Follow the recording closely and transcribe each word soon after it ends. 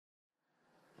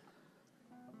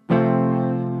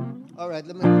All right,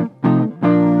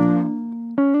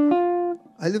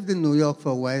 I lived in New York for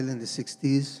a while in the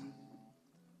 60s,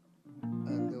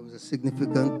 and there was a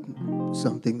significant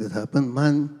something that happened.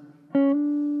 Man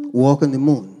walk on the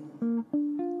moon.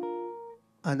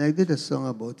 And I did a song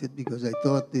about it because I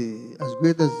thought as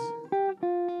great as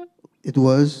it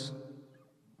was,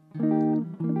 I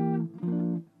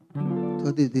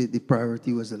thought the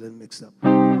priority was a little mixed up.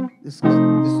 This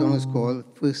song is called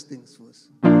First Things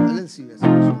First. A little serious.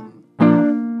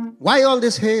 Why all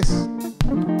this haste?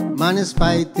 Man is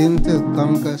fighting to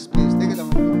conquer space. Take it on.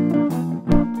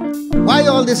 Why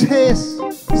all this haste?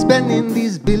 Spending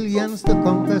these billions to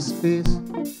conquer space.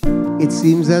 It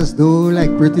seems as though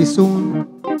like pretty soon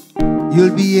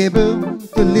you'll be able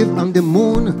to live on the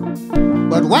moon.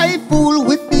 But why fool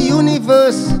with the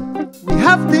universe? We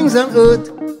have things on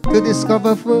earth to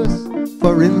discover first.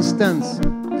 For instance,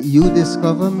 you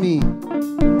discover me,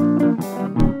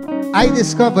 I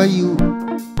discover you.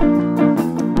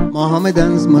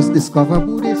 Mohammedans must discover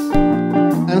Buddhists,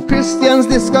 and Christians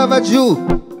discover Jew.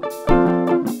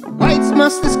 Whites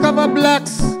must discover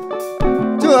blacks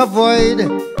to avoid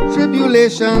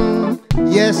tribulation.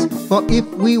 Yes, for if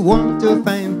we want to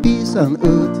find peace on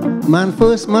earth, man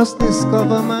first must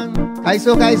discover man.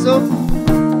 Kaiso, kaiso.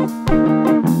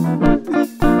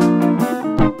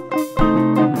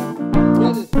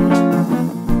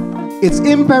 It's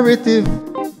imperative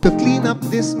to clean up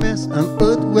this mess on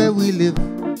earth where we live.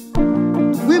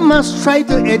 We must try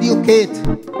to educate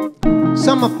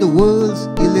some of the world's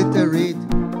illiterate.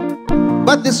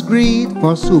 But this greed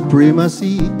for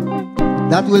supremacy,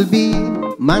 that will be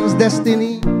man's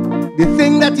destiny. The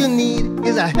thing that you need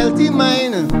is a healthy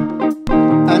mind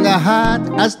and a heart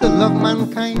as to love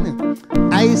mankind.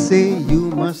 I say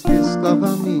you must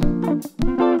discover me,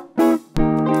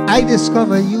 I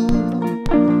discover you.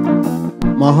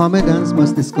 Mohammedans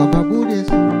must discover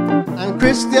Buddhists, and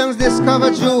Christians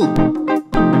discover Jew.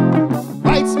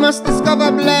 Whites must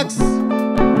discover blacks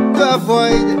to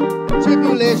avoid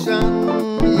tribulation.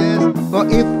 Yes, for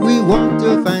if we want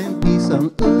to find peace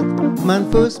on earth, man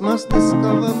first must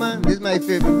discover man. This is my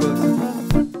favorite verse.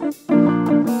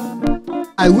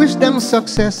 I wish them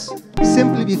success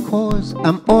simply because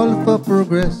I'm all for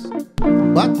progress.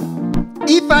 But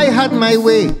if I had my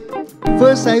way,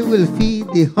 first I will feed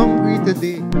the hungry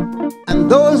today, and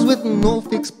those with no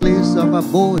fixed place of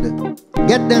abode,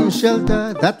 get them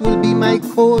shelter, that will be my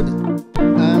code.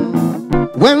 And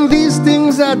when these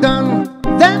things are done,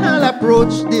 then I'll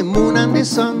approach the moon and the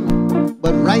sun.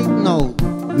 But right now,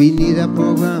 we need a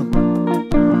program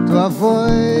to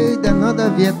avoid another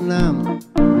Vietnam.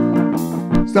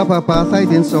 Stop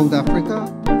apartheid in South Africa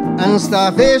and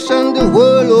starvation the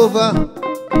world over.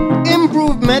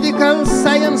 Improve medical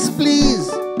science, please,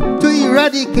 to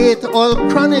eradicate all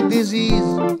chronic disease.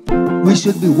 We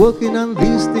should be working on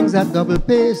these things at double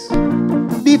pace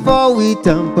before we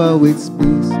tamper with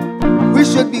space. We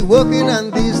should be working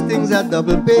on these things at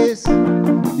double pace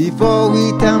before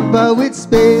we tamper with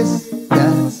space.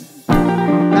 That's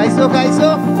Kaiso,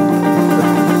 Kaiso.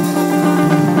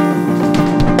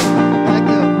 Thank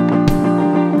you.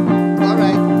 All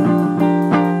right.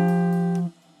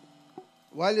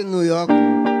 While in New York,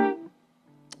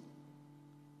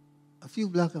 a few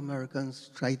black Americans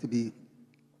tried to be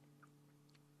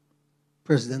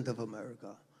president of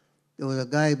America. There was a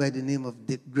guy by the name of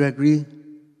Dick Gregory.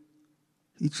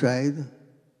 He tried.